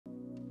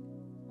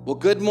Well,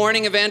 good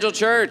morning, Evangel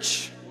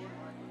Church.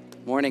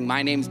 Morning.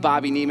 My name's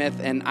Bobby Nemeth,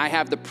 and I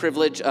have the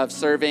privilege of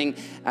serving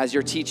as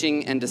your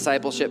teaching and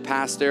discipleship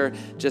pastor.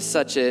 Just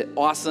such an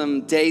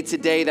awesome day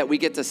today that we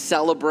get to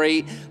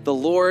celebrate the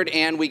Lord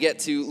and we get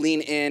to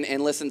lean in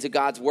and listen to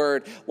God's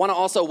word. Want to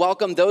also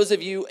welcome those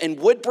of you in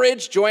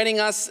Woodbridge joining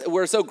us.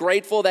 We're so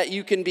grateful that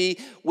you can be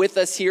with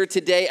us here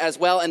today as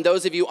well. And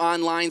those of you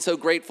online, so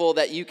grateful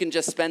that you can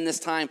just spend this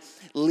time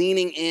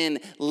leaning in,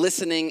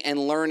 listening, and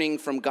learning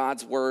from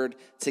God's word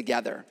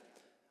together.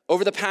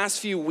 Over the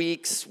past few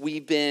weeks,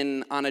 we've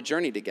been on a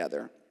journey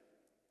together.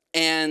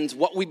 And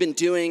what we've been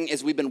doing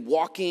is we've been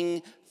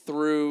walking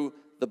through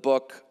the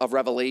book of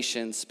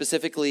Revelation,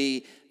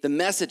 specifically the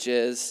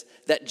messages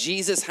that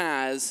Jesus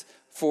has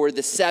for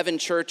the 7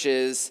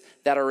 churches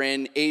that are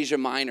in Asia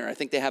Minor. I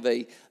think they have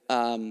a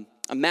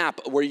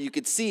map where you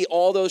could see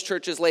all those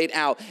churches laid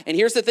out. And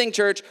here's the thing,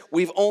 church,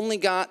 we've only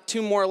got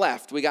 2 more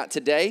left. We got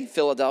today,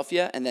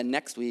 Philadelphia, and then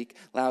next week,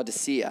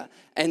 Laodicea.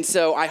 And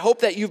so I hope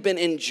that you've been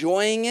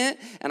enjoying it,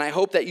 and I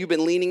hope that you've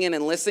been leaning in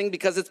and listening,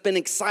 because it's been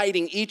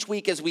exciting each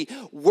week as we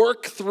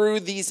work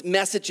through these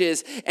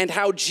messages and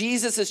how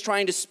Jesus is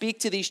trying to speak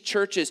to these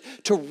churches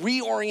to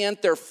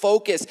reorient their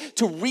focus,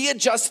 to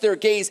readjust their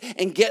gaze,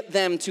 and get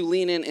them to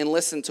lean in and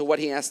listen to what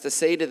he has to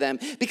say to them.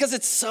 Because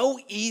it's so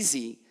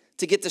easy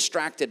to get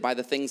distracted by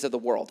the things of the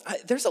world.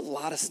 There's a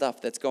lot of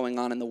stuff that's going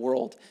on in the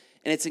world,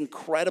 and it's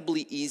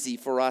incredibly easy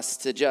for us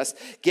to just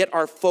get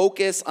our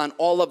focus on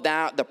all of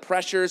that, the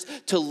pressures,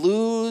 to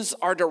lose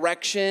our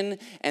direction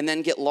and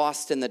then get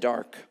lost in the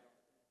dark.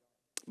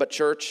 But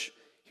church,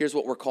 here's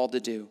what we're called to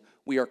do.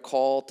 We are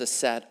called to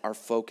set our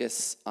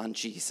focus on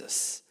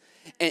Jesus.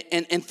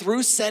 And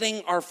through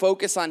setting our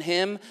focus on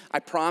him, I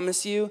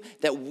promise you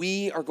that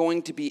we are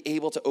going to be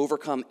able to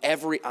overcome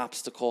every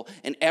obstacle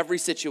and every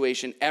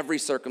situation, every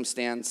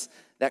circumstance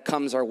that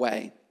comes our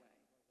way.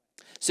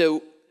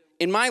 So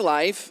in my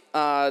life,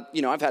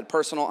 I've had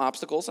personal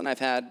obstacles, and I've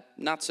had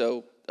not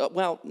so,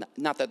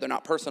 not that they're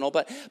not personal,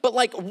 but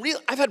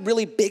I've had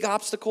really big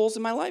obstacles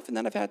in my life, and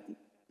then I've had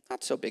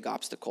not so big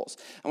obstacles.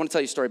 I want to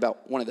tell you a story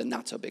about one of the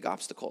not so big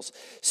obstacles.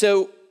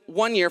 So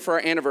one year for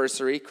our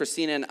anniversary,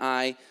 Christina and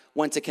I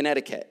went to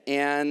Connecticut,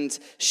 and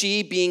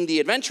she, being the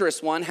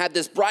adventurous one, had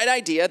this bright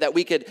idea that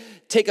we could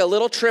take a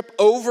little trip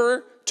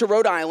over to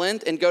Rhode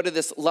Island and go to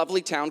this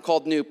lovely town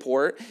called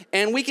Newport,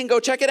 and we can go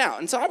check it out.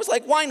 And so I was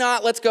like, why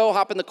not? Let's go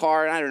hop in the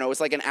car. And I don't know, it's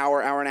like an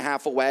hour and a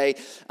half away.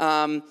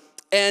 And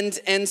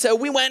so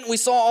we went and we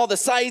saw all the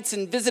sights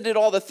and visited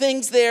all the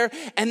things there.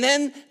 And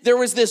then there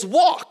was this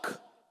walk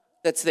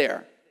that's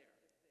there.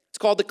 It's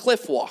called the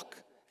Cliff Walk.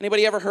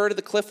 Anybody ever heard of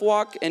the Cliff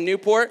Walk in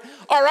Newport?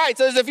 All right,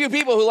 so there's a few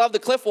people who love the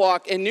Cliff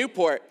Walk in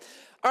Newport.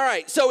 All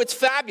right, so it's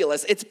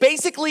fabulous. It's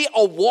basically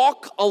a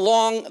walk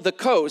along the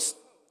coast,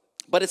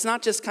 but it's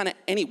not just kind of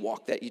any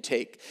walk that you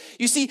take.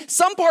 You see,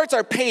 some parts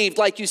are paved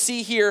like you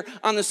see here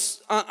on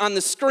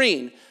the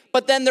screen,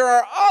 but then there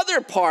are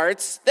other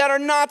parts that are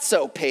not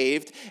so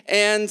paved.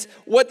 And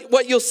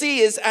what you'll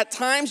see is at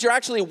times you're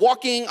actually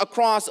walking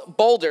across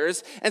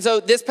boulders. And so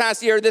this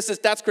past year,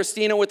 that's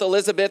Christina with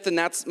Elizabeth, and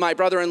that's my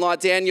brother-in-law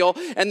Daniel.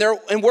 And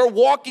we're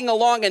walking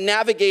along and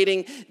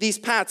navigating these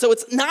paths. So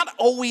it's not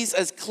always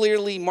as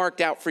clearly marked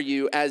out for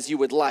you as you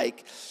would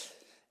like.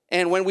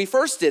 And when we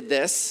first did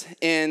this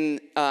in,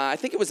 I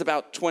think it was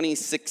about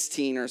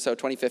 2016 or so,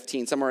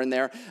 2015, somewhere in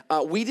there,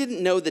 we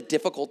didn't know the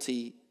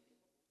difficulty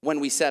when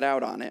we set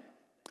out on it.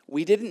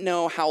 We didn't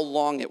know how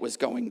long it was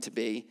going to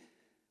be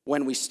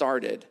when we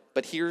started,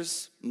 but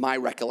here's my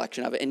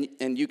recollection of it,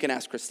 and you can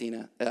ask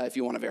Christina if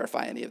you want to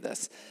verify any of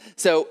this.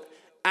 So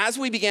as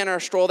we began our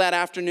stroll that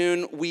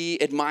afternoon, we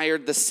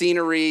admired the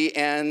scenery,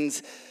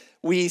 and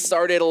we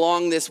started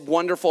along this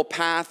wonderful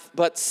path,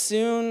 but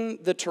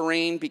soon the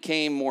terrain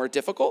became more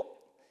difficult,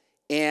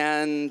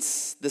 and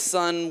the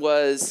sun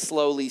was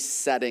slowly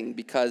setting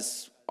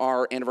because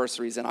our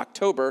anniversary is in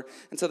October,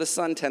 and so the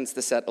sun tends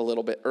to set a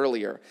little bit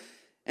earlier.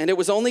 And it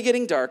was only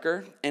getting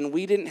darker, and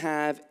we didn't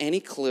have any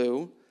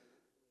clue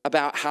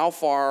about how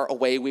far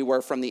away we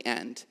were from the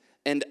end.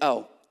 And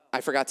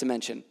I forgot to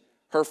mention,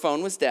 her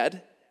phone was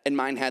dead, and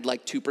mine had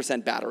like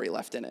 2% battery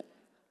left in it.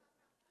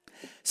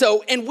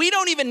 So, and we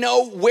don't even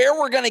know where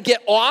we're going to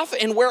get off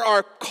and where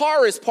our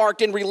car is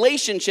parked in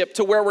relationship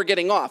to where we're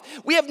getting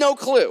off. We have no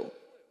clue.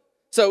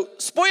 So,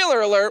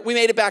 spoiler alert, we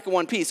made it back in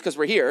one piece because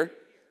we're here.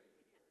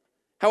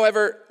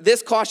 However,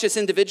 this cautious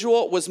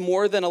individual was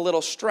more than a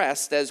little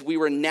stressed as we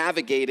were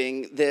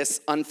navigating this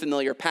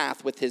unfamiliar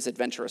path with his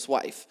adventurous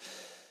wife.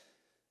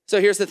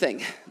 So here's the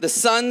thing. The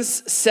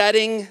sun's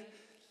setting.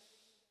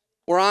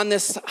 We're on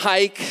this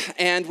hike,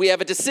 and we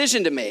have a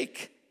decision to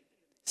make.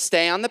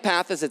 Stay on the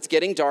path as it's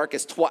getting dark,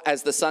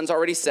 as the sun's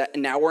already set,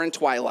 and now we're in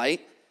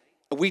twilight.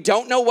 We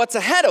don't know what's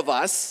ahead of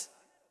us,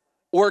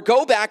 or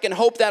go back and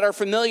hope that our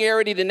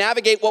familiarity to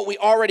navigate what we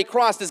already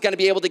crossed is going to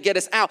be able to get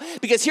us out.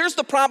 Because here's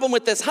the problem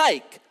with this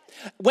hike.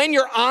 When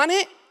you're on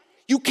it,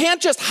 you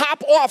can't just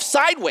hop off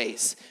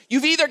sideways.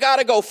 You've either got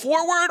to go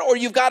forward or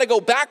you've got to go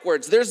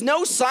backwards. There's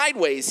no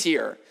sideways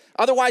here.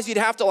 Otherwise, you'd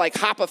have to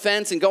hop a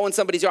fence and go in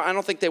somebody's yard. I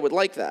don't think they would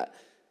like that.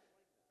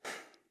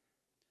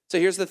 So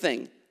here's the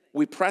thing.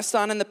 We pressed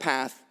on in the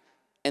path,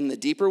 and the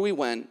deeper we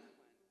went,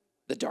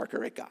 the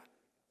darker it got.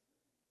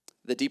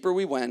 The deeper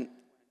we went,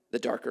 the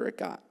darker it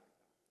got.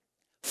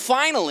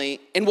 Finally,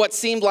 in what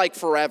seemed like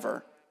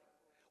forever,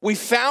 we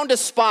found a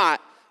spot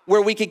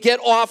where we could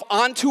get off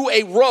onto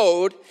a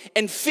road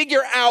and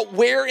figure out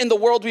where in the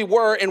world we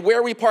were and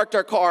where we parked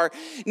our car.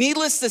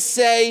 Needless to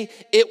say,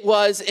 it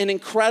was an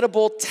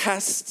incredible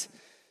test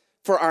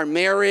for our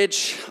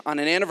marriage on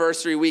an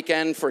anniversary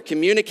weekend for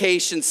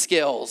communication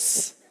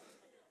skills.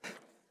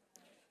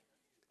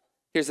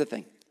 Here's the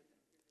thing.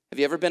 Have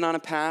you ever been on a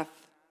path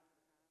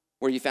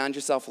where you found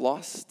yourself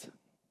lost?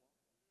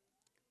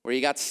 Where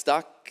you got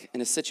stuck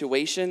in a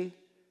situation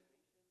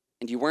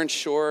and you weren't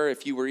sure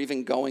if you were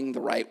even going the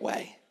right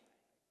way?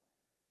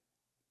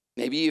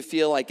 Maybe you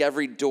feel like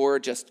every door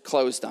just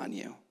closed on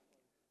you.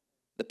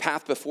 The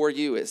path before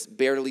you is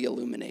barely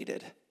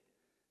illuminated.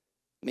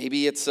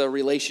 Maybe it's a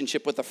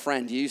relationship with a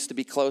friend. You used to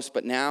be close,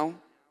 but now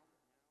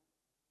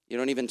you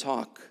don't even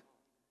talk.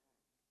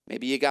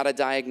 Maybe you got a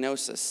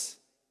diagnosis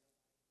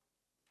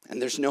and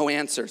there's no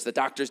answers. The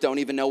doctors don't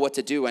even know what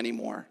to do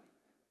anymore.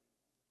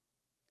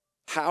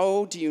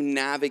 How do you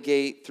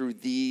navigate through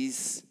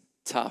these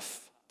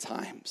tough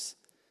times?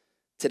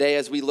 Today,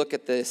 as we look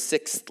at the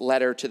 6th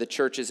letter to the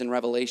churches in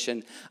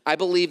Revelation, I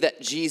believe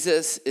that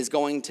Jesus is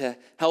going to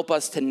help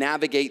us to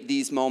navigate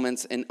these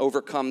moments and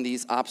overcome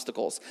these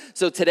obstacles.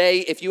 So today,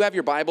 if you have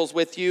your Bibles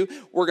with you,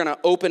 we're going to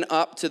open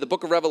up to the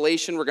book of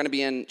Revelation. We're going to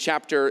be in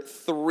chapter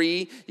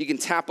 3. You can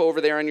tap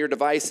over there on your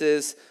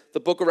devices,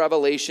 the book of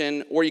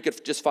Revelation, or you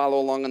could just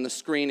follow along on the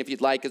screen if you'd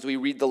like as we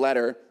read the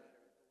letter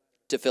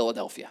to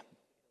Philadelphia.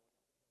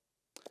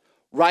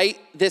 Write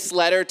this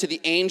letter to the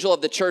angel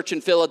of the church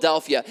in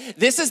Philadelphia.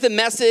 This is the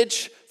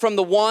message from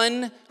the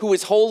one who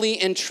is holy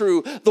and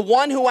true, the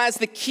one who has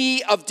the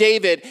key of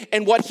David.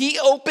 And what he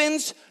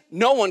opens,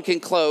 no one can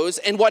close.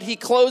 And what he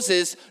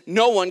closes,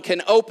 no one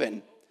can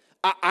open.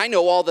 I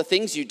know all the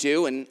things you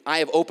do, and I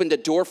have opened a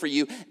door for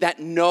you that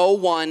no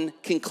one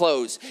can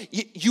close.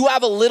 You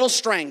have a little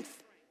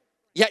strength,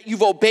 yet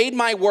you've obeyed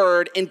my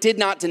word and did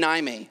not deny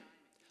me.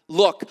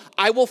 Look,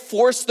 I will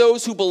force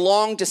those who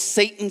belong to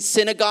Satan's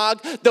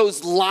synagogue,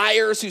 those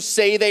liars who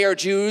say they are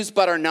Jews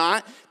but are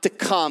not, to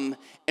come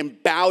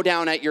and bow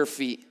down at your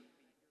feet.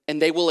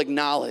 And they will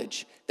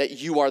acknowledge that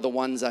you are the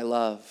ones I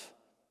love.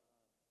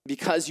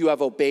 Because you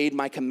have obeyed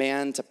my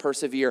command to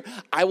persevere,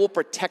 I will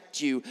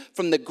protect you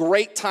from the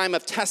great time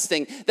of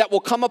testing that will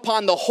come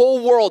upon the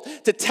whole world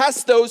to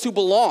test those who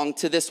belong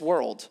to this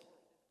world.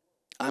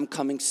 I'm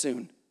coming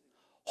soon.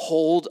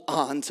 Hold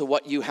on to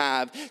what you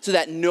have so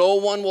that no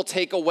one will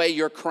take away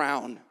your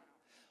crown.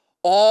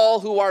 All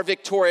who are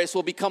victorious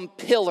will become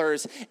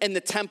pillars in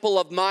the temple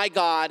of my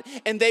God,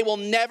 and they will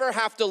never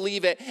have to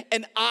leave it.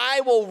 And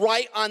I will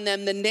write on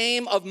them the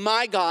name of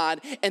my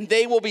God, and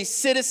they will be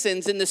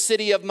citizens in the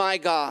city of my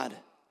God,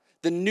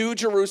 the new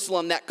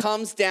Jerusalem that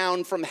comes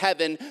down from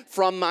heaven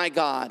from my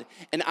God.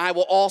 And I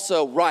will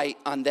also write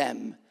on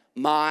them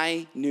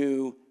my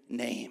new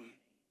name.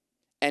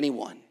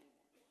 Anyone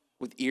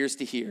with ears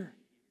to hear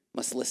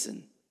must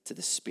listen to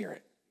the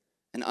Spirit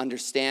and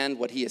understand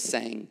what he is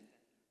saying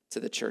to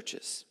the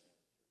churches.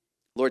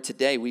 Lord,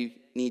 today we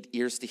need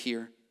ears to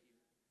hear,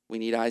 we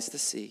need eyes to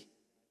see,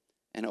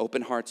 and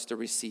open hearts to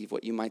receive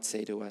what you might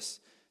say to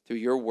us through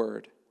your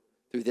word,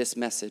 through this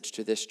message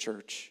to this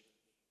church.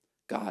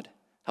 God,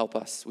 help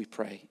us, we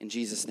pray. In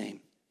Jesus'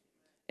 name,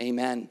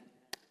 amen.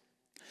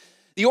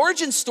 The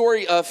origin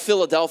story of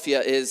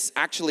Philadelphia is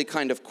actually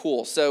kind of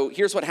cool. So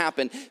here's what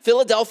happened.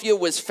 Philadelphia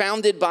was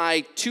founded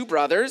by two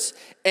brothers,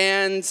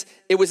 and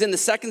it was in the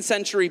 2nd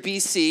century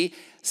BC.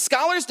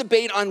 Scholars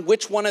debate on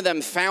which one of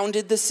them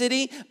founded the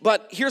city,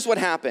 but here's what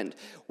happened.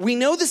 We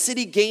know the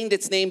city gained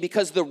its name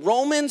because the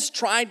Romans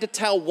tried to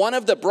tell one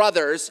of the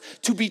brothers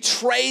to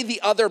betray the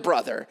other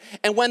brother.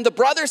 And when the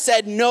brother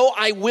said, "No,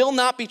 I will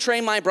not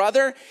betray my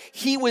brother,"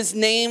 he was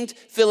named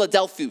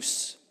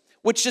Philadelphus,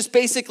 which just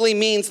basically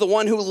means the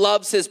one who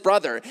loves his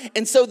brother.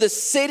 And so the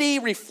city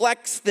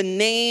reflects the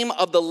name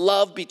of the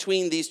love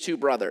between these two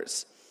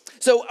brothers.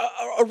 So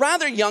a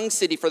rather young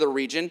city for the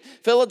region,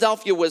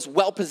 Philadelphia was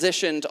well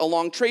positioned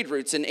along trade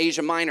routes in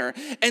Asia Minor.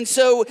 And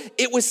so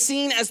it was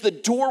seen as the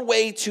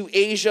doorway to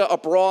Asia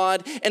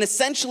abroad, and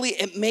essentially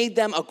it made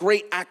them a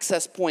great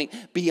access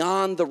point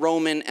beyond the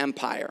Roman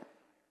Empire.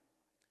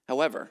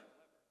 However,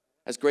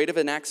 as great of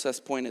an access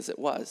point as it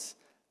was,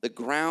 the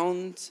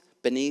ground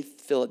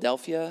beneath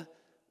Philadelphia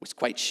was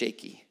quite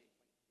shaky.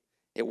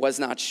 It was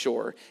not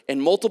sure. And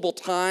multiple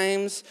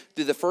times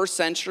through the 1st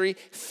century,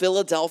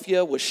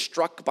 Philadelphia was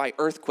struck by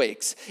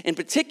earthquakes. In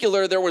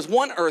particular, there was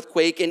one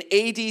earthquake in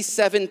AD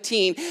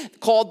 17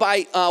 called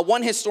by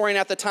one historian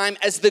at the time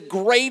as the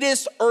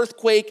greatest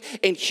earthquake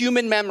in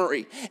human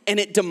memory, and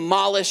it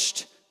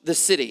demolished the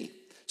city.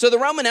 So the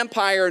Roman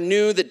Empire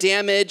knew the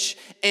damage,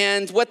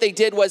 and what they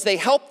did was they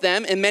helped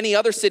them and many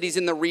other cities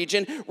in the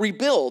region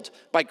rebuild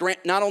by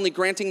not only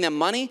granting them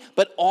money,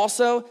 but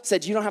also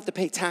said, you don't have to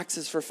pay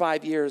taxes for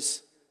 5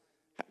 years.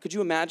 Could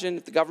you imagine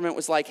if the government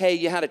was like, hey,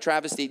 you had a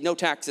travesty, no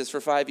taxes for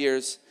 5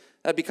 years?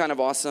 That'd be kind of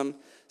awesome.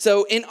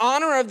 So in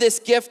honor of this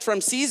gift from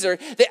Caesar,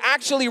 they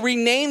actually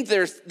renamed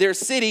their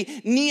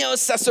city Neo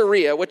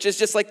Caesarea, which is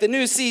just like the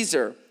new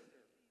Caesar.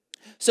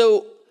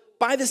 So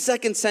by the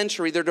 2nd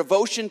century, their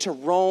devotion to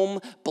Rome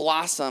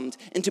blossomed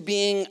into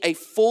being a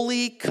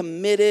fully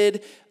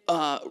committed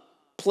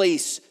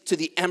place to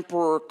the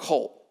emperor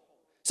cult.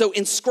 So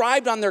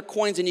inscribed on their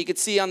coins, and you can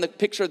see on the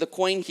picture of the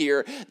coin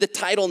here, the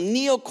title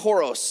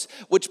Neokoros,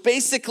 which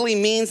basically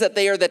means that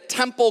they are the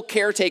temple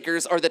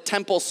caretakers or the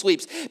temple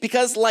sweeps.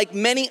 Because like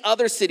many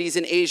other cities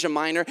in Asia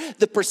Minor,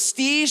 the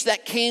prestige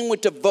that came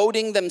with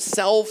devoting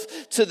themselves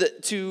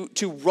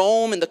to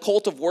Rome and the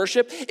cult of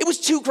worship, it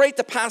was too great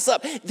to pass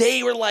up.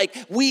 They were like,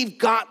 we've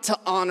got to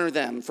honor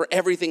them for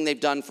everything they've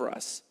done for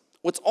us.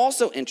 What's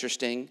also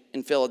interesting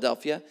in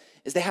Philadelphia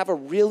is they have a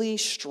really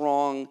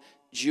strong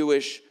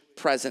Jewish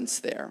presence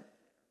there.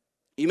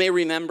 You may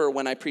remember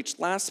when I preached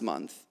last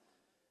month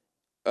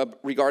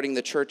regarding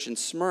the church in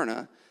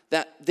Smyrna,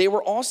 that they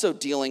were also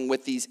dealing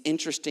with these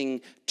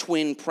interesting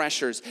twin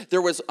pressures.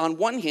 There was, on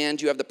one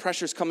hand, you have the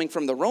pressures coming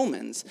from the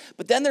Romans,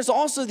 but then there's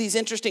also these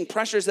interesting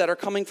pressures that are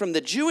coming from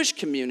the Jewish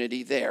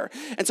community there.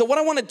 And so what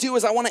I want to do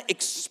is I want to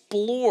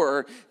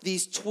explore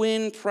these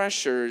twin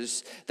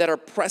pressures that are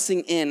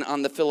pressing in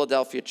on the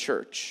Philadelphia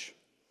church.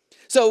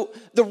 So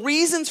the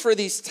reasons for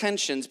these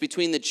tensions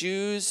between the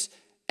Jews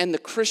and the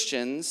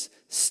Christians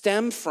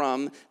stem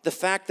from the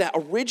fact that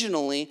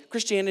originally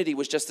Christianity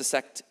was just a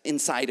sect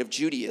inside of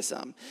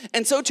Judaism.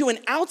 And so to an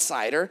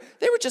outsider,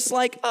 they were just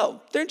like, oh,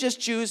 they're just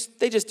Jews.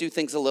 They just do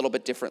things a little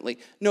bit differently.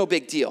 No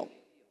big deal.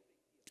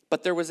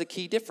 But there was a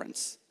key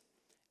difference.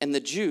 And the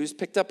Jews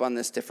picked up on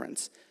this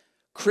difference.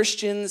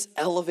 Christians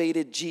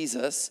elevated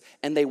Jesus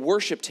and they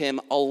worshiped him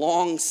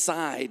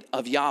alongside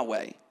of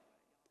Yahweh.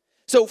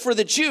 So for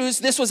the Jews,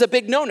 this was a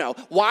big no-no.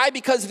 Why?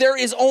 Because there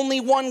is only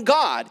one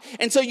God.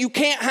 And so you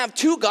can't have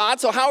two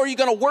gods. So how are you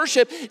going to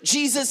worship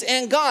Jesus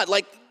and God?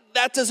 Like,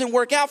 that doesn't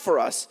work out for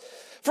us.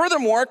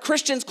 Furthermore,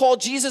 Christians call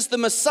Jesus the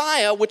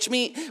Messiah, which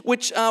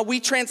we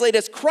translate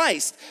as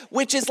Christ,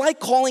 which is like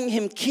calling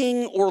him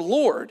king or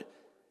Lord.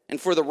 And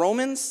for the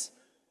Romans,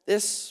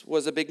 this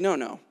was a big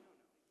no-no.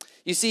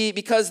 You see,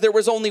 because there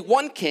was only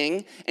one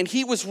king, and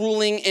he was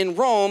ruling in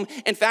Rome.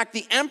 In fact,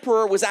 the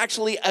emperor was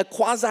actually a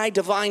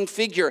quasi-divine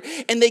figure,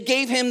 and they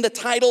gave him the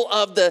title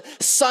of the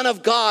Son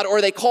of God, or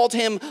they called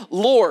him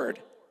Lord.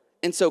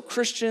 And so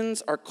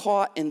Christians are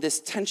caught in this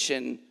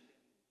tension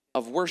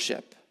of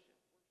worship.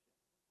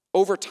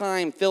 Over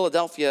time,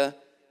 Philadelphia,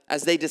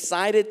 as they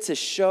decided to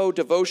show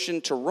devotion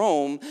to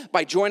Rome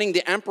by joining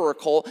the emperor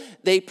cult,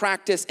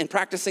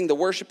 practicing the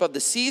worship of the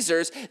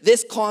Caesars,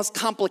 this caused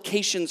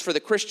complications for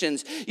the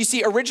Christians. You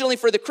see, originally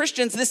for the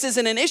Christians, this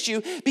isn't an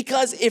issue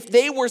because if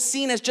they were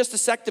seen as just a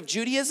sect of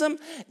Judaism,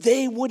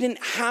 they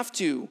wouldn't have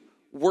to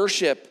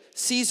worship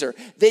Caesar.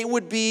 They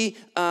would be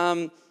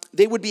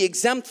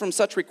exempt from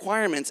such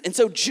requirements. And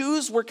so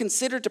Jews were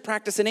considered to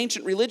practice an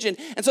ancient religion.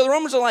 And so the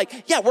Romans are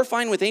like, yeah, we're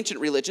fine with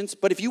ancient religions,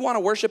 but if you want to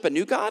worship a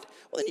new God,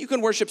 well, then you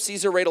can worship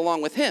Caesar right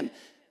along with him.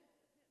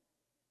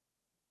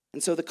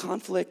 And so the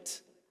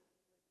conflict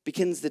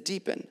begins to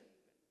deepen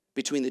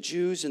between the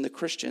Jews and the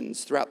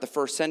Christians throughout the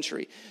 1st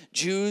century.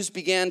 Jews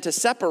began to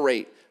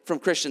separate from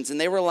Christians, and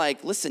they were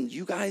like, listen,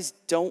 you guys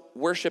don't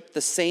worship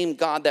the same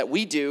God that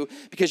we do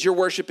because you're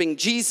worshiping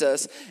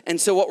Jesus, and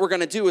so what we're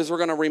going to do is we're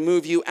going to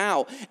remove you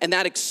out. And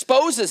that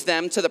exposes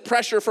them to the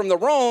pressure from the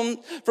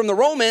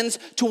Romans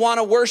to want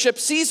to worship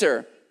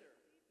Caesar.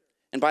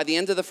 And by the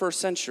end of the 1st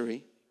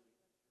century,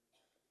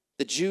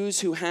 the Jews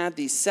who had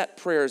these set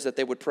prayers that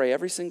they would pray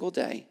every single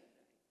day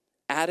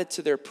added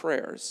to their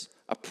prayers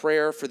a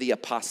prayer for the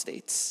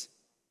apostates.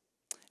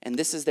 And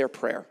this is their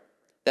prayer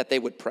that they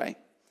would pray.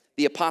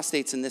 The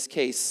apostates in this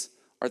case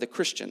are the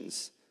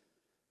Christians.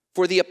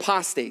 For the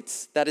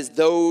apostates, that is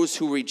those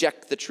who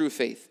reject the true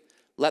faith,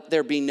 let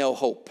there be no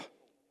hope.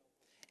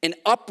 And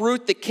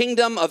uproot the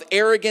kingdom of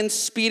arrogance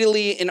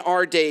speedily in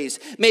our days.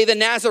 May the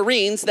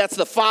Nazarenes, that's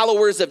the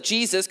followers of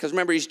Jesus, because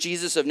remember he's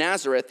Jesus of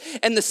Nazareth,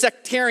 and the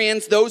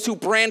sectarians, those who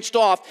branched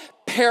off,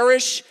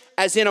 perish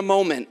as in a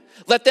moment.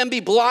 Let them be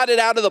blotted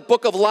out of the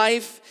book of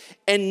life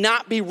and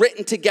not be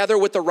written together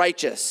with the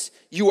righteous.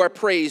 You are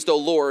praised, O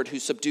Lord, who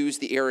subdues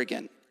the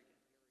arrogant.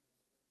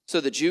 So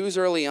the Jews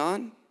early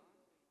on,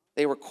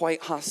 they were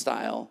quite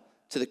hostile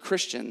to the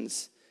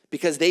Christians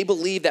because they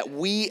believed that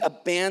we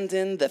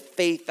abandoned the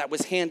faith that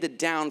was handed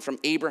down from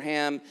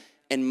Abraham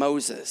and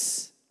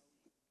Moses.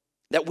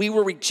 That we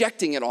were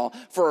rejecting it all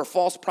for a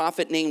false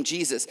prophet named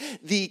Jesus.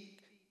 The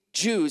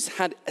Jews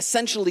had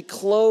essentially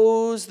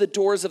closed the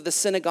doors of the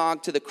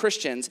synagogue to the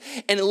Christians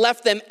and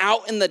left them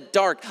out in the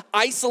dark,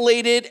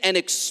 isolated and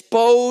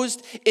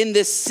exposed in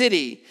this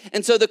city.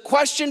 And so the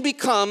question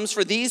becomes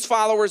for these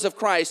followers of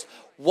Christ,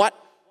 what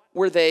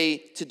were they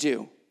to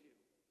do?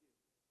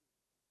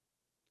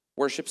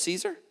 Worship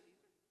Caesar?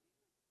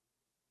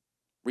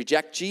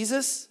 Reject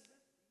Jesus?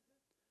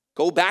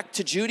 Go back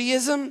to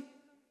Judaism?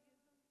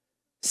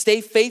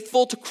 Stay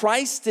faithful to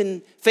Christ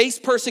and face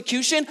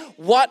persecution?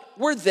 What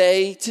were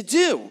they to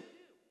do?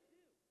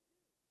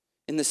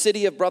 In the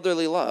city of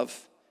brotherly love,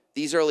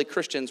 these early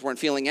Christians weren't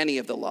feeling any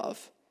of the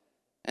love.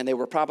 And they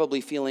were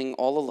probably feeling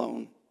all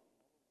alone,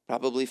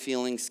 probably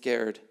feeling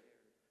scared,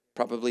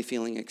 probably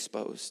feeling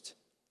exposed.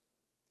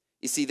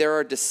 You see, there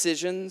are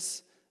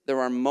decisions, there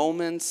are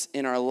moments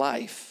in our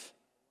life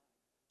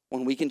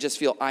when we can just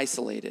feel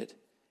isolated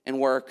and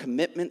where our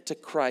commitment to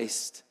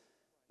Christ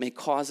may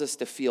cause us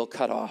to feel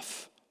cut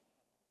off.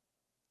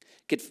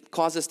 It could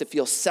cause us to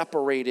feel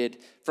separated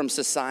from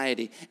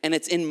society. And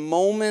it's in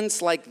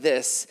moments like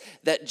this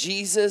that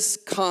Jesus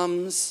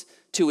comes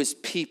to his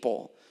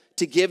people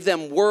to give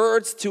them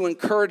words to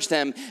encourage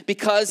them.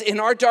 Because in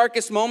our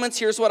darkest moments,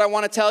 here's what I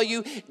want to tell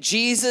you.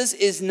 Jesus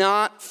is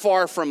not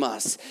far from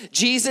us.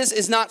 Jesus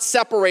is not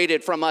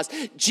separated from us.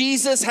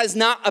 Jesus has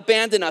not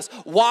abandoned us.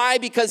 Why?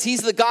 Because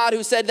he's the God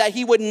who said that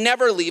he would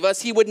never leave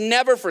us. He would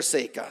never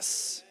forsake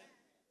us.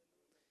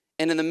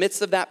 And in the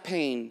midst of that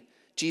pain,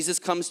 Jesus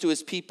comes to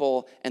his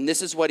people, and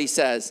this is what he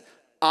says: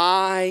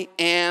 I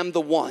am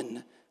the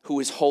one who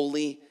is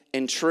holy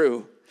and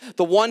true,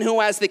 the one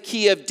who has the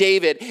key of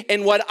David.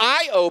 And what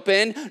I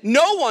open,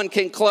 no one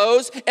can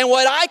close, and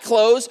what I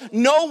close,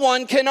 no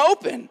one can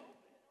open.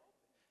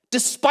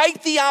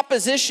 Despite the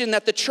opposition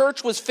that the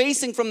church was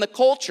facing from the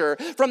culture,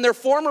 from their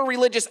former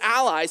religious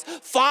allies,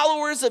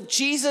 followers of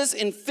Jesus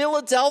in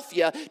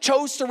Philadelphia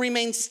chose to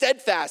remain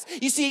steadfast.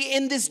 You see,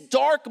 in this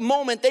dark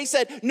moment, they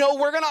said, no,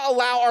 we're going to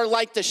allow our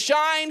light to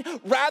shine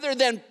rather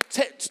than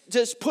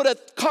just put a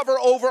cover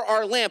over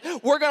our lamp.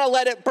 We're going to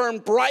let it burn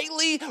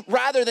brightly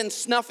rather than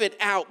snuff it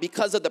out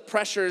because of the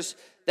pressures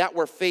that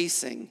we're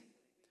facing.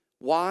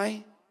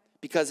 Why?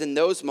 Because in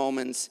those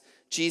moments,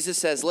 Jesus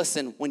says,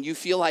 listen, when you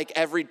feel like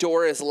every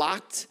door is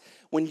locked,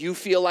 when you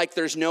feel like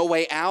there's no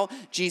way out,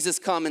 Jesus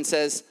comes and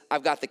says,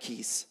 I've got the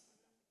keys.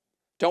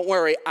 Don't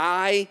worry,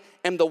 I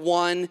am the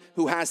one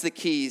who has the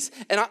keys.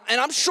 And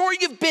I'm sure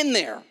you've been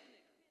there.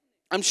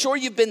 I'm sure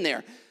you've been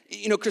there.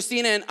 You know,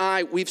 Christina and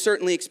I, we've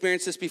certainly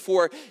experienced this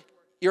before.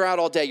 You're out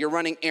all day, you're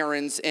running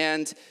errands,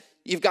 and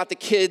you've got the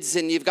kids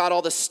and you've got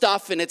all the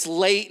stuff and it's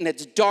late and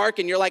it's dark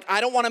and you're like,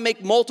 I don't want to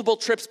make multiple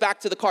trips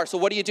back to the car. So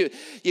what do?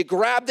 You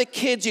grab the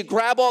kids, you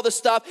grab all the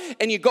stuff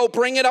and you go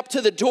bring it up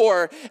to the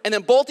door, and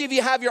then both of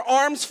you have your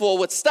arms full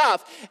with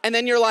stuff, and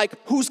then you're like,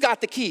 who's got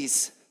the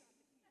keys?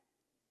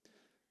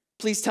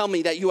 Please tell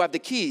me that you have the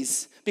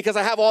keys, because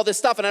I have all this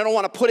stuff and I don't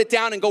want to put it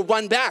down and go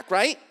run back,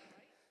 right?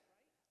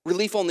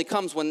 Relief only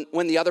comes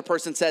when the other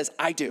person says,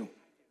 I do.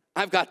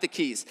 I've got the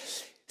keys.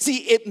 See,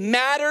 it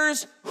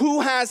matters who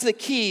has the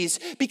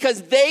keys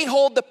because they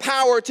hold the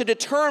power to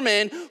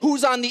determine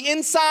who's on the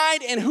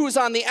inside and who's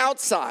on the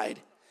outside.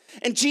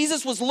 And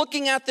Jesus was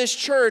looking at this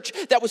church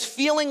that was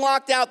feeling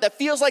locked out, that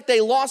feels like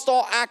they lost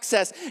all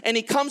access. And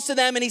he comes to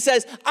them and he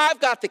says, I've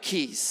got the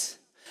keys.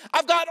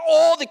 I've got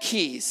all the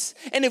keys.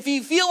 And if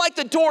you feel like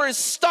the door is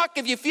stuck,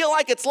 if you feel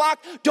like it's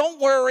locked, don't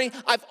worry.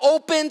 I've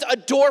opened a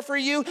door for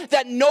you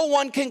that no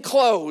one can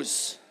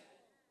close.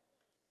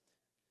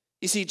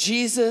 You see,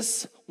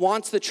 Jesus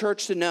wants the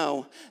church to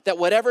know that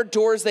whatever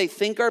doors they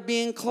think are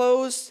being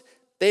closed,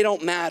 they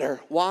don't matter.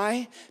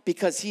 Why?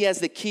 Because he has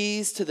the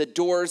keys to the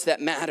doors that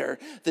matter,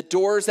 the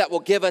doors that will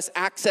give us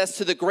access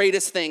to the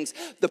greatest things,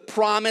 the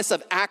promise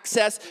of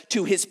access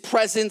to his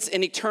presence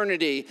in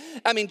eternity.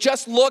 I mean,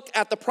 just look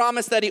at the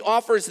promise that he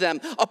offers them,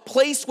 a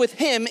place with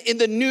him in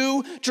the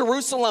new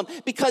Jerusalem.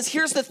 Because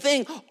here's the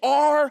thing,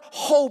 our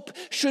hope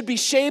should be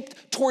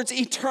shaped towards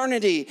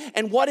eternity.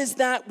 And what is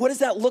that? What does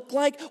that look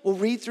like? We'll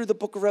read through the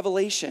book of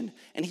Revelation,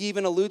 and he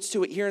even alludes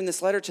to it here in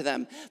this letter to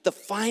them. The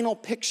final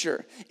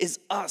picture is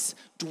us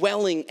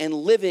dwelling and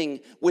living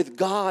with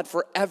God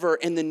forever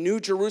in the new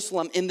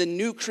Jerusalem, in the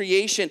new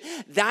creation.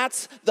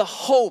 That's the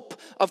hope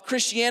of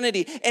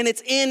Christianity. And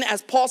it's in,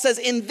 as Paul says,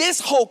 in this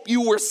hope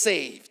you were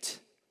saved.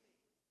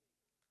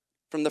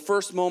 From the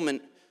first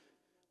moment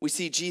we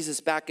see Jesus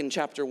back in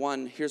chapter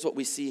 1, here's what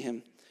we see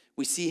him.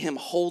 We see him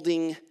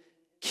holding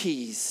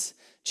keys.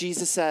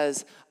 Jesus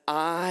says,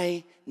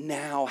 I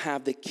now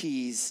have the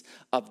keys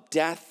of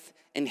death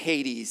and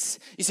Hades.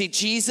 You see,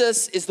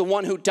 Jesus is the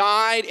one who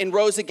died and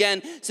rose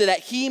again so that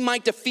he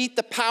might defeat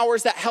the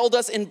powers that held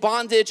us in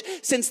bondage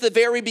since the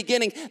very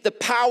beginning, the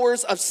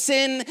powers of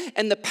sin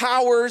and the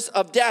powers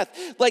of death.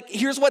 Like,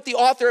 here's what the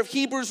author of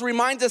Hebrews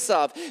reminds us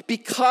of.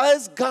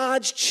 Because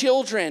God's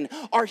children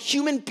are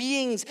human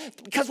beings,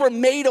 because we're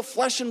made of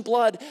flesh and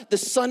blood, the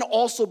Son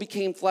also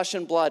became flesh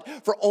and blood.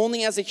 For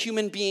only as a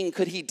human being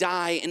could he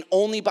die, and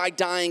only by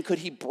dying could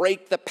he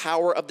break the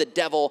power of the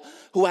devil,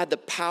 who had the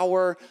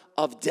power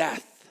of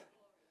death.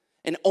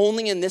 And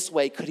only in this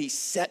way could he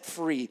set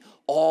free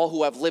all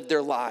who have lived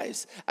their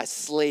lives as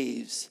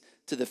slaves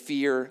to the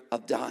fear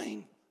of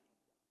dying.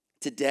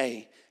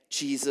 Today,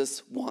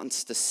 Jesus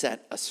wants to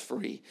set us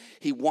free.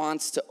 He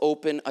wants to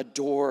open a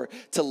door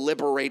to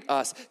liberate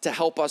us, to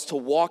help us to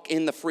walk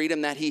in the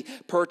freedom that he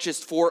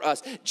purchased for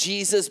us.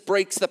 Jesus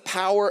breaks the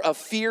power of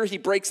fear. He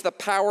breaks the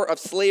power of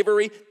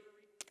slavery.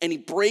 and he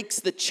breaks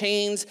the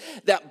chains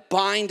that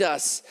bind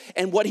us.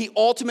 And what he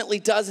ultimately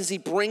does is he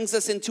brings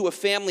us into a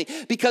family,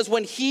 because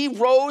when he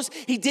rose,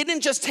 he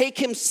didn't just take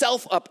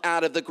himself up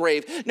out of the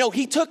grave. No,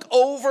 he took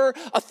over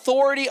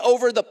authority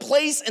over the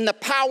place and the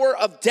power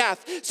of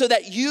death, so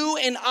that you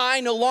and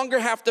I no longer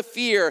have to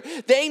fear.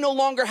 They no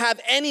longer have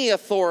any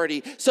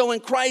authority. So in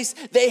Christ,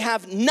 they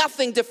have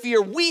nothing to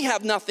fear. We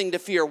have nothing to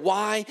fear.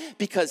 Why?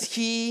 Because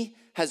he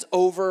has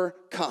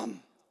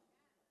overcome.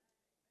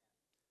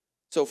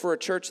 So for a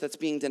church that's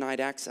being denied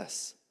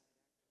access,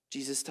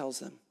 Jesus tells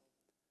them,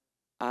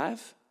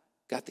 I've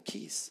got the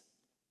keys.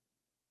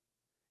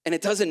 And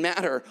it doesn't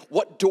matter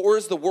what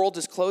doors the world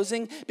is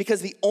closing,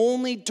 because the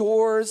only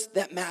doors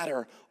that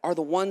matter are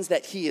the ones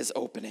that he is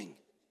opening.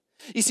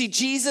 You see,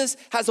 Jesus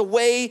has a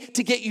way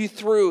to get you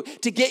through,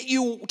 to get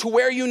you to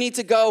where you need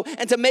to go,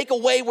 and to make a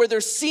way where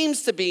there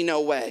seems to be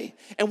no way.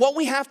 And what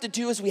we have to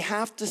do is we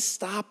have to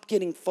stop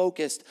getting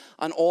focused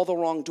on all the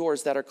wrong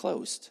doors that are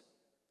closed.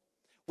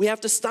 We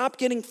have to stop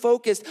getting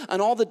focused on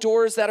all the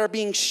doors that are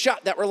being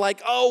shut, that we're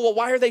like, oh, well,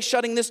 why are they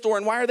shutting this door?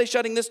 And why are they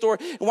shutting this door?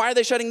 And why are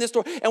they shutting this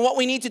door? And what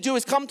we need to do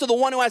is come to the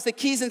one who has the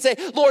keys and say,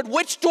 Lord,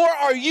 which door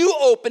are you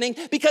opening?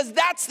 Because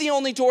that's the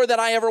only door that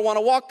I ever want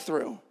to walk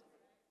through.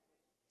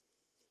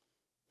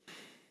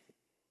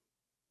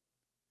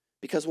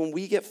 Because when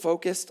we get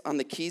focused on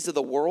the keys of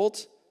the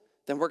world,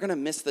 then we're going to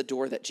miss the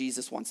door that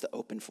Jesus wants to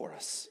open for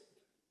us.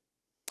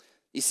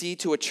 You see,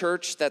 to a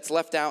church that's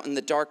left out in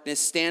the darkness,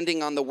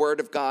 standing on the word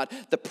of God,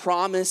 the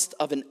promise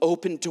of an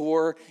open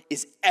door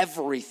is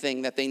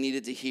everything that they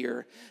needed to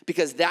hear,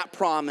 because that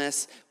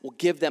promise will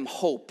give them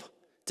hope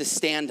to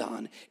stand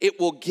on. It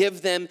will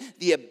give them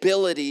the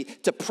ability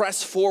to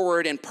press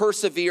forward and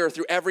persevere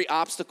through every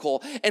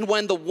obstacle. And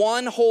when the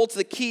one holds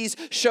the keys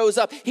shows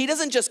up, he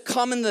doesn't just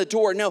come in the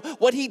door. No,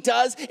 what he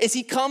does is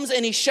he comes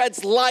and he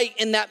sheds light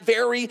in that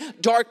very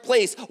dark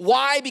place.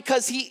 Why?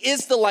 Because he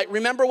is the light.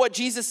 Remember what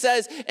Jesus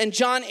says in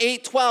John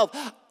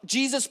 8:12.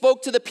 Jesus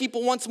spoke to the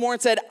people once more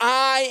and said,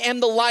 I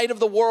am the light of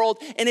the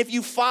world. And if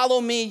you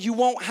follow me, you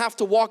won't have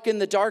to walk in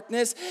the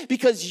darkness,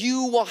 because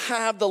you will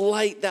have the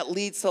light that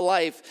leads to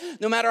life.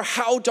 No matter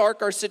how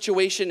dark our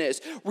situation is,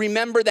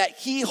 remember that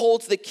he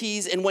holds the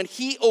keys. And when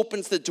he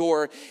opens the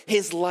door,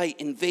 his light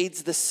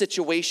invades the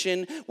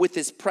situation with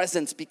his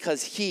presence,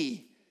 because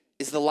he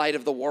is the light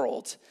of the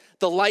world.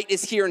 The light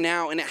is here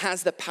now, and it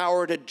has the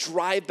power to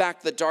drive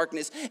back the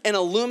darkness and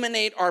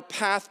illuminate our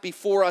path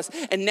before us.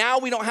 And now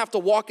we don't have to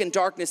walk in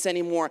darkness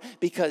anymore,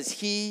 because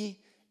he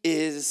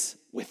is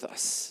with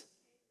us.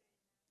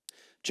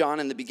 John,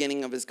 in the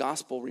beginning of his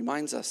gospel,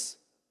 reminds us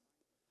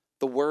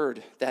the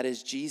word, that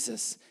is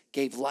Jesus,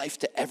 gave life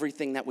to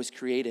everything that was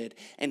created,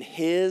 and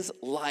his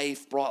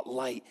life brought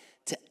light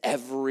to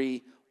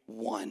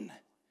everyone.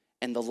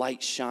 And the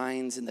light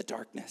shines in the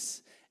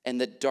darkness,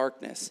 and the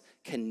darkness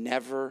can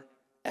never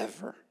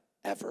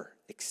ever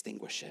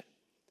extinguish it.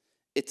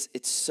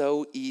 It's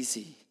so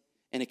easy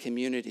in a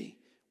community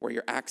where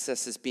your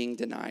access is being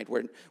denied,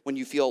 when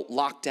you feel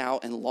locked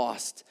out and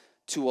lost,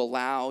 to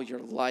allow your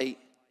light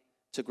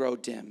to grow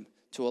dim,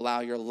 to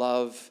allow your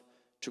love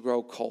to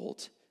grow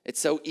cold.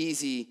 It's so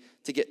easy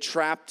to get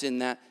trapped in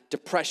that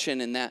depression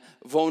and that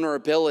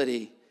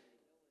vulnerability.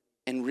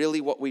 And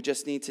really what we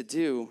just need to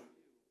do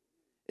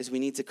is we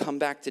need to come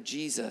back to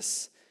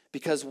Jesus,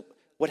 because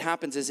what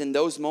happens is in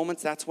those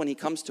moments, that's when he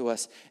comes to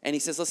us and he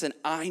says, listen,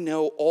 I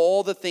know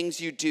all the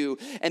things you do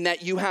and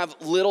that you have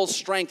little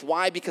strength.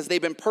 Why? Because they've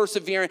been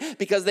persevering,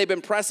 because they've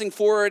been pressing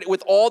forward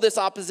with all this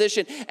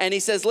opposition. And he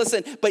says,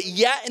 listen, but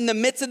yet in the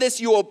midst of this,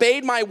 you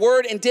obeyed my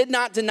word and did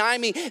not deny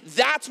me.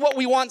 That's what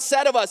we want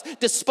said of us.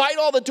 Despite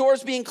all the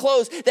doors being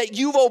closed, that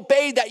you've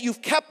obeyed, that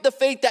you've kept the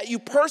faith, that you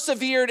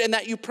persevered, and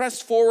that you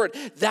pressed forward.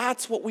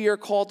 That's what we are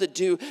called to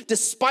do.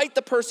 Despite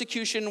the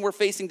persecution we're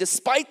facing,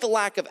 despite the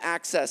lack of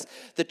access,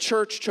 the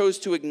church chose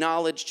to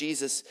acknowledge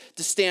Jesus,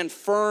 to stand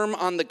firm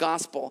on the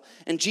gospel.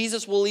 And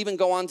Jesus will even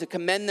go on to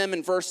commend them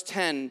in verse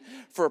 10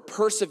 for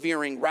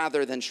persevering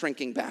rather than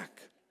shrinking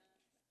back.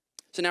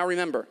 So now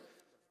remember,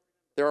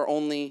 there are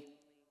only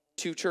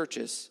two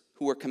churches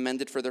who were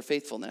commended for their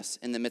faithfulness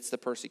in the midst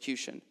of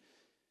persecution.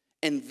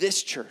 And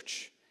this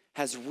church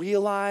has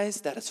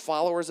realized that as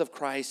followers of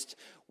Christ,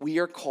 we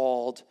are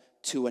called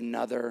to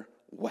another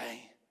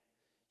way.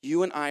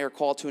 You and I are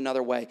called to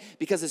another way,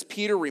 because as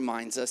Peter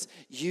reminds us,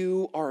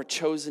 you are a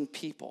chosen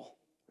people,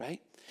 right?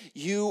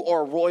 You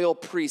are a royal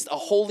priest, a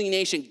holy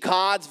nation,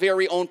 God's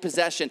very own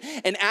possession.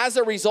 And as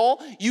a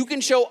result, you can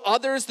show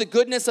others the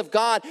goodness of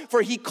God,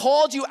 for he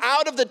called you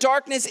out of the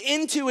darkness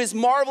into his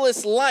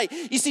marvelous light.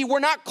 You see, we're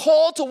not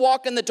called to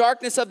walk in the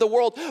darkness of the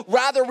world.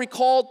 Rather, we're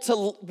called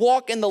to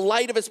walk in the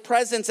light of his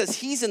presence as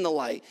he's in the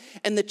light.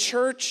 And the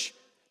church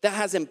that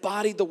has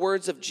embodied the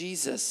words of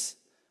Jesus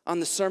on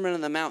the Sermon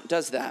on the Mount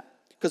does that.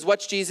 Because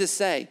what's Jesus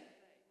say?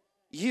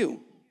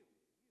 You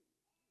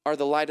are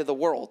the light of the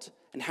world.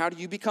 And how do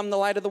you become the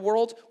light of the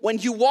world? When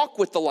you walk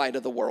with the light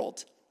of the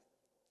world.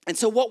 And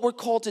so what we're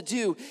called to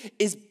do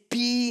is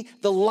be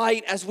the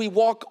light as we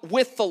walk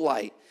with the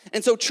light.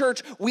 And so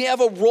church, we have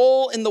a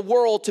role in the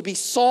world to be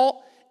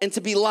salt and to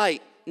be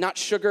light, not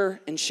sugar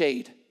and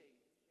shade.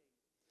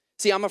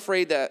 See, I'm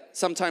afraid that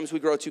sometimes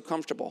we grow too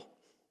comfortable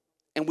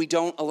and we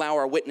don't allow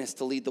our witness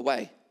to lead the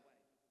way.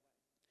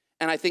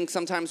 And I think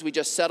sometimes we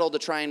just settle to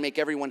try and make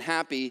everyone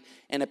happy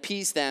and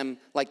appease them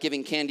like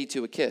giving candy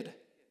to a kid.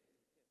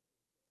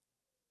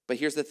 But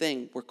here's the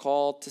thing, we're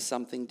called to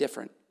something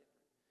different.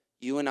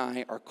 You and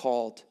I are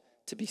called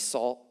to be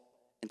salt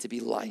and to be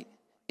light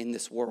in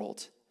this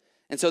world.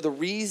 And so the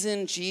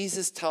reason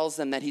Jesus tells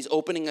them that he's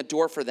opening a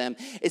door for them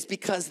is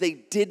because they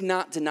did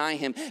not deny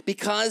him,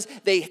 because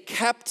they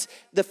kept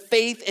the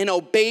faith and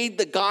obeyed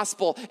the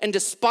gospel. And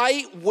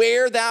despite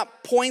where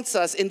that points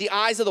us in the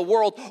eyes of the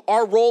world,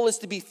 our role is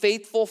to be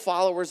faithful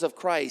followers of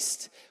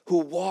Christ who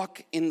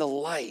walk in the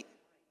light.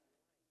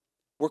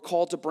 We're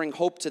called to bring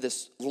hope to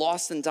this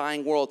lost and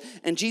dying world.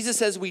 And Jesus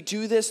says we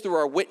do this through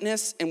our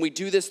witness and we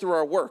do this through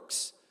our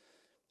works.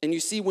 And you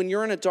see, when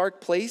you're in a dark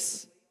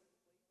place,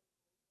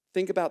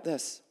 think about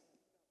this.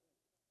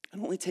 It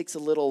only takes a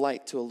little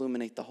light to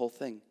illuminate the whole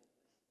thing.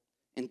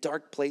 In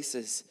dark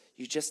places,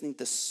 you just need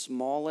the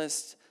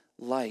smallest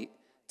light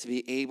to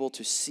be able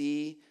to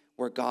see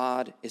where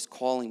God is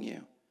calling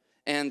you.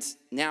 And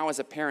now as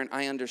a parent,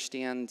 I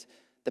understand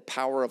the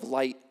power of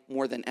light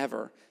more than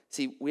ever.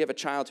 See, we have a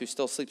child who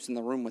still sleeps in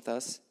the room with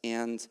us,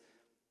 and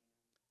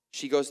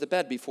she goes to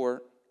bed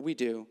before we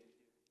do.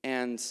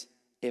 And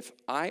if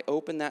I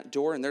open that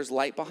door and there's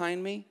light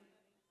behind me,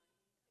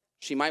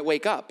 she might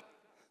wake up.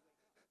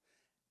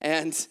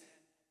 And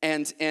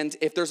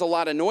if there's a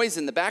lot of noise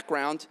in the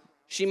background,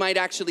 she might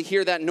actually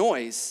hear that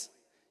noise.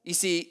 You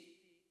see,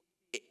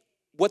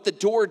 what the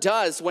door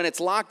does when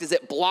it's locked is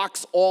it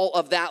blocks all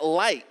of that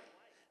light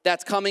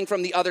that's coming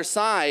from the other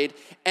side.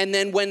 And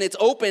then when it's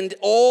opened,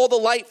 all the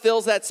light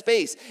fills that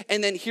space.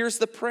 And then here's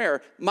the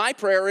prayer. My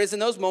prayer is in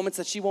those moments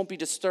that she won't be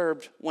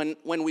disturbed when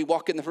we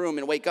walk in the room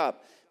and wake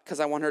up,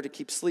 because I want her to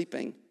keep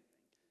sleeping.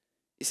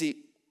 You see,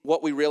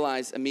 what we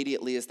realize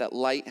immediately is that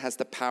light has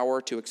the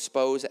power to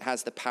expose, it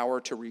has the power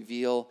to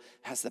reveal,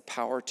 it has the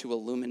power to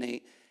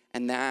illuminate,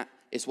 and that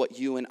is what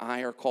you and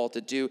I are called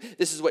to do.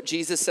 This is what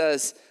Jesus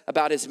says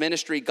about his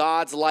ministry.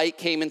 God's light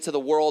came into the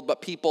world,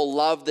 but people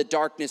loved the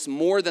darkness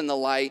more than the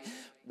light.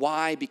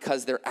 Why?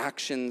 Because their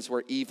actions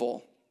were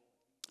evil.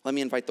 Let me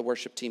invite the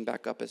worship team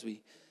back up as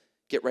we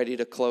get ready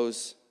to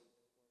close.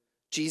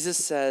 Jesus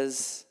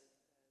says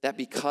that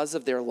because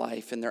of their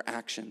life and their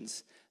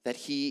actions, that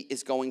he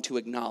is going to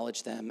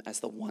acknowledge them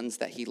as the ones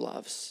that he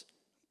loves.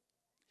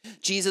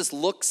 Jesus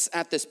looks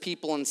at this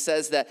people and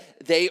says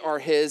that they are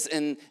his.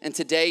 And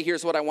today,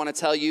 here's what I want to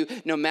tell you.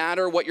 No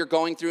matter what you're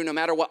going through, no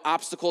matter what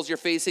obstacles you're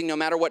facing, no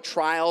matter what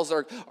trials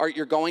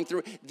you're going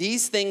through,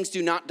 these things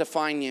do not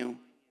define you.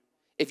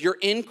 If you're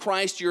in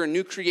Christ, you're a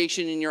new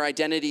creation and your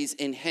identity's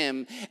in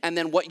him. And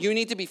then what you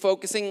need to be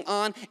focusing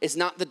on is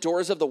not the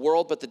doors of the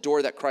world, but the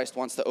door that Christ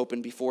wants to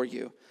open before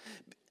you.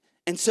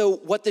 And so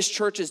what this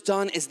church has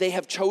done is they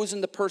have chosen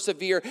to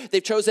persevere.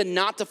 They've chosen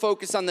not to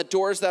focus on the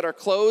doors that are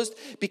closed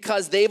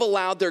because they've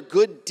allowed their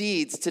good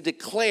deeds to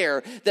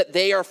declare that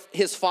they are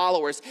his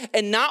followers.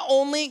 And not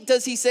only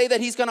does he say that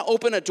he's going to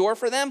open a door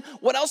for them,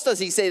 what else does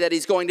he say that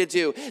he's going to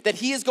do? That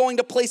he is going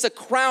to place a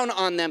crown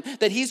on them,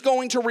 that he's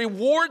going to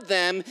reward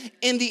them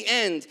in the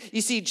end.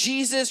 You see,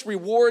 Jesus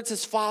rewards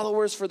his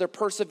followers for their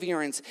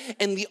perseverance.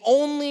 And the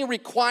only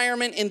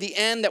requirement in the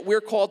end that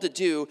we're called to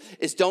do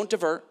is don't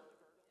divert.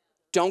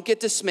 Don't get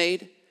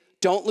dismayed.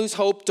 Don't lose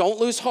hope. Don't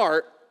lose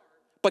heart.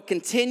 But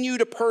continue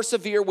to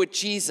persevere with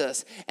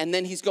Jesus, and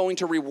then he's going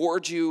to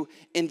reward you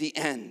in the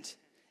end.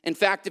 In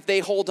fact, if they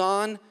hold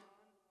on,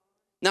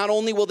 not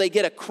only will they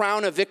get a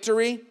crown of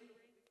victory,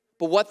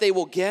 but what they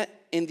will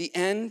get in the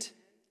end,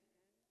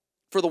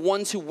 for the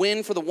ones who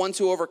win, for the ones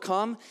who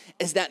overcome,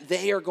 is that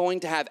they are going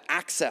to have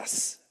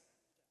access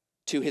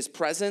to his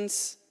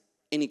presence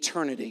in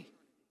eternity.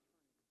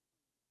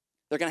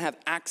 They're going to have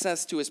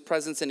access to his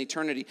presence in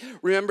eternity.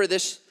 Remember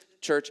this,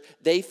 church,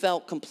 they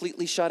felt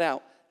completely shut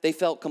out. They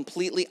felt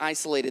completely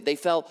isolated. They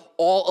felt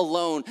all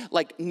alone,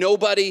 like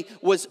nobody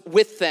was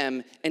with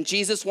them. And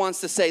Jesus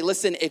wants to say,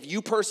 listen, if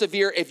you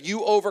persevere, if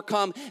you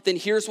overcome, then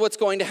here's what's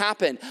going to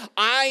happen.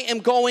 I am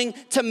going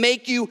to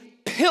make you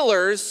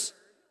pillars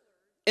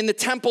in the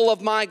temple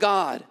of my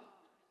God.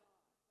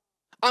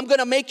 I'm going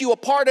to make you a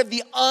part of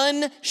the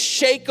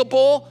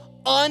unshakable,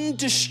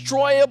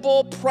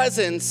 undestroyable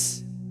presence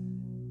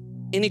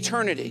in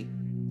eternity.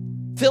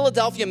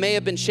 Philadelphia may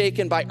have been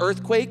shaken by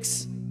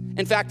earthquakes.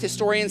 In fact,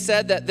 historians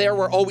said that there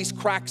were always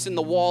cracks in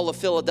the wall of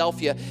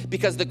Philadelphia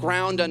because the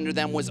ground under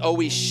them was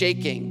always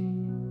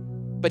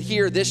shaking. But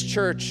here, this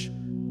church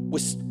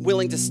was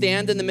willing to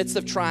stand in the midst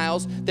of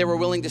trials. They were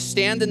willing to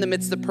stand in the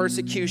midst of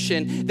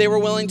persecution. They were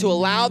willing to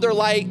allow their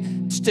light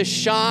to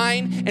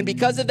shine. And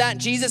because of that,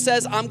 Jesus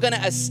says, I'm going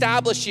to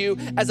establish you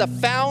as a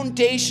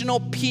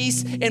foundational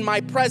piece in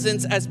my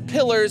presence, as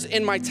pillars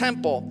in my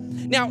temple.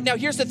 Now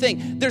here's the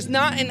thing. There's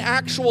not an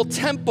actual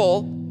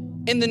temple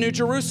in the New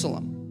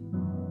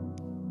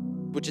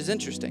Jerusalem, which is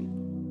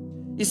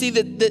interesting. You see,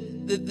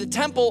 the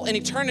temple in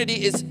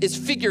eternity is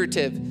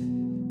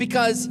figurative,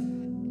 because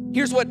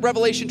here's what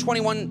Revelation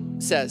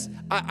 21 says.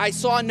 I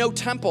saw no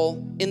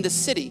temple in the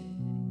city,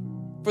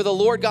 For the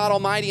Lord God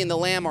Almighty and the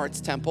Lamb are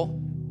its temple.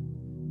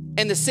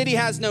 And the city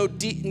has no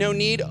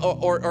need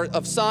or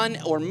of sun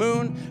or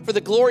moon, for the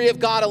glory of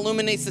God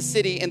illuminates the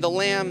city, and the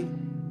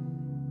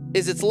Lamb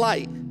is its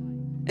light.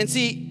 And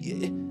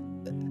see,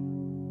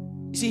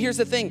 here's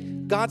the thing.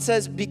 God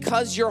says,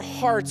 because your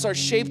hearts are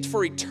shaped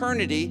for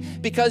eternity,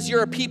 because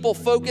you're a people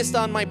focused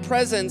on my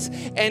presence,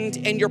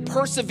 and you're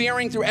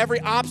persevering through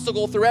every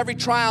obstacle, through every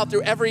trial,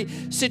 through every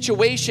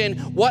situation,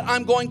 what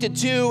I'm going to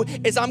do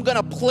is I'm going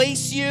to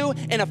place you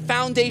in a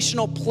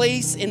foundational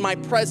place in my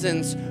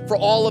presence for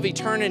all of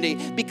eternity.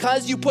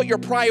 Because you put your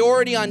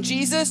priority on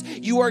Jesus,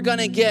 you are going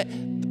to get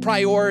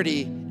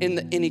priority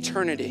in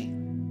eternity.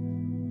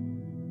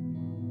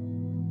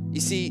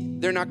 You see,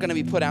 they're not going to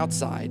be put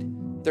outside.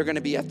 They're going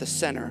to be at the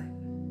center.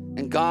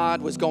 And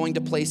God was going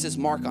to place his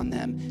mark on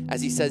them, as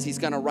he says he's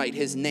going to write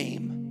his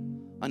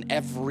name on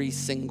every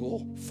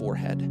single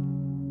forehead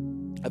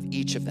of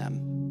each of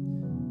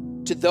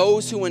them. To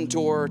those who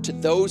endure, to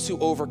those who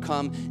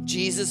overcome,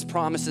 Jesus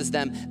promises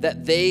them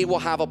that they will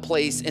have a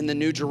place in the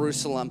New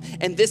Jerusalem.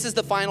 And this is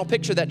the final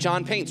picture that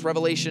John paints,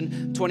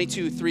 Revelation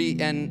 22, 3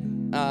 and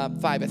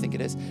 5, I think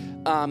it is.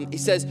 He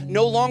says,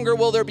 no longer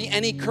will there be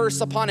any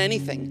curse upon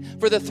anything,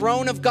 for the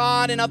throne of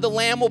God and of the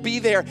Lamb will be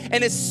there,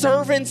 and his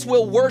servants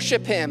will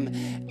worship him,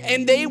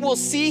 and they will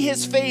see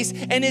his face,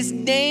 and his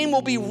name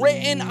will be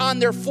written on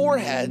their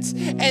foreheads,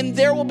 and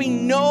there will be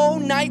no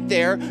night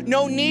there,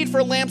 no need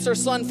for lamps or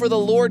sun, for the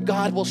Lord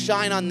God will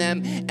shine on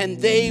them, and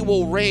they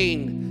will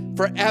reign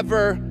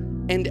forever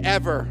and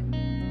ever.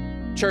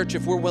 Church,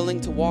 if we're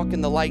willing to walk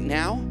in the light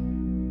now,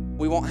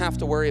 we won't have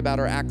to worry about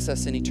our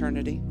access in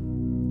eternity.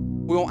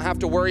 We won't have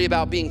to worry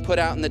about being put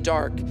out in the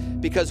dark,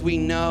 because we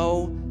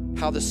know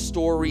how the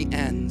story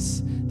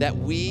ends. That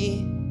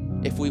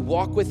if we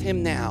walk with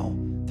him now,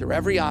 through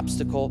every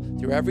obstacle,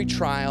 through every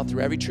trial,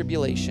 through every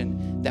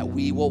tribulation, that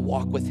we will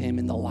walk with him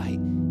in the light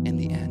in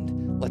the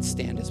end. Let's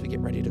stand as we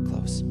get ready to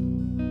close.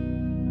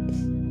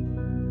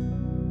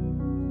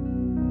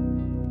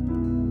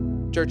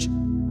 Church,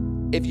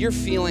 if you're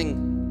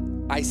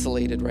feeling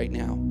isolated right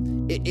now,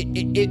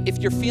 if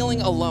you're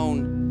feeling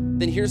alone,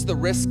 then here's the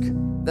risk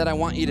that I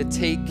want you to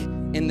take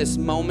in this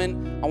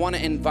moment. I want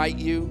to invite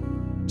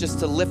you just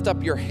to lift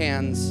up your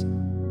hands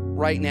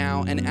right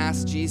now and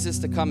ask Jesus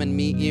to come and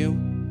meet you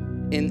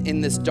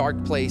in this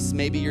dark place.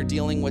 Maybe you're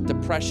dealing with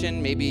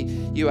depression. Maybe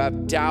you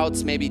have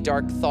doubts, maybe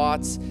dark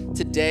thoughts.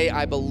 Today,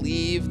 I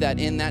believe that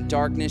in that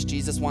darkness,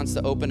 Jesus wants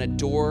to open a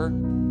door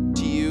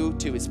to you,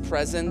 to his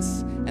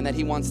presence, and that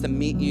he wants to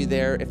meet you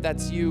there. If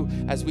that's you,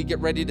 as we get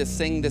ready to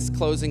sing this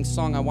closing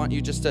song, I want you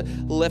just to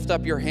lift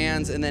up your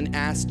hands and then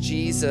ask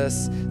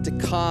Jesus to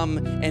come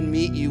and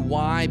meet you.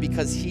 Why?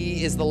 Because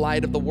he is the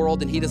light of the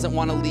world, and he doesn't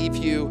want to leave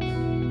you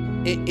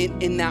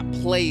in that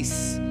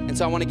place. And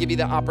so I want to give you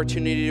the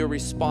opportunity to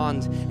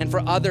respond. And for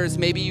others,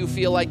 maybe you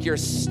feel like you're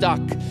stuck.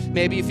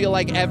 Maybe you feel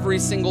like every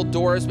single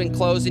door has been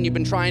closed, and you've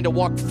been trying to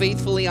walk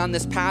faithfully on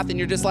this path, and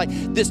you're just like,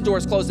 this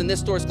door's closed and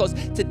this door's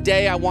closed.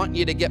 Today, I want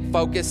you to get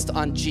focused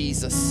on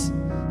Jesus.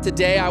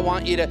 Today, I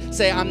want you to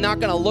say, I'm not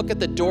going to look at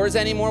the doors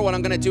anymore. What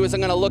I'm going to do is I'm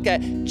going to look at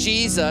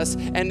Jesus.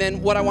 And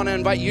then what I want to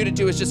invite you to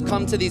do is just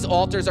come to these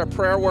altars. Our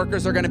prayer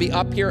workers are going to be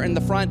up here in the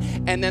front,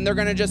 and then they're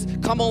going to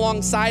just come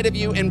alongside of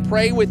you and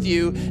pray with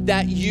you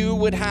that you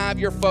would have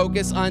your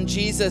focus on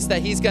Jesus,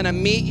 that he's going to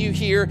meet you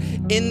here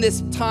in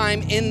this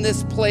time, in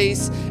this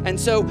place. And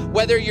so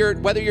whether you're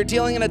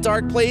dealing in a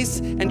dark place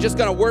and just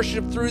going to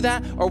worship through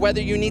that, or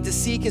whether you need to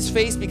seek his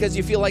face because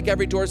you feel like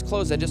every door is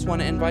closed, I just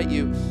want to invite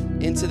you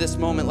into this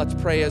moment. Let's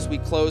pray as we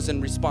close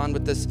and respond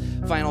with this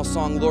final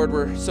song. Lord,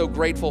 we're so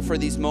grateful for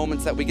these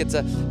moments that we get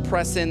to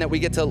press in, that we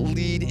get to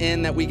lead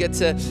in, that we get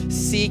to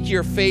seek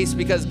your face,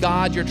 because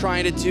God, you're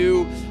trying to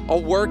do a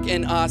work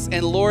in us.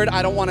 And Lord,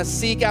 I don't want to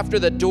seek after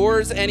the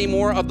doors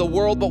anymore of the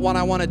world, but what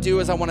I want to do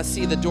is I want to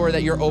see the door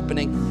that you're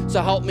opening.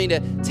 So help me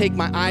to take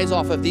my eyes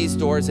off of these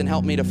doors and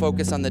help me to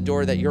focus on the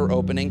door that you're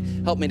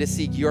opening. Help me to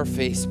seek your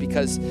face,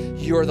 because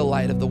you're the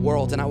light of the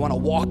world, and I want to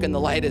walk in the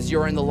light as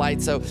you're in the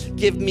light. So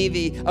give me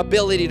the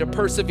ability to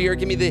persevere.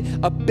 Give me the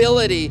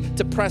ability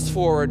to press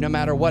forward no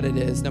matter what it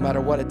is, no matter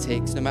what it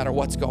takes, no matter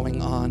what's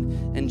going on.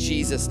 In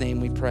Jesus'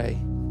 name we pray.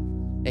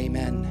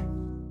 Amen.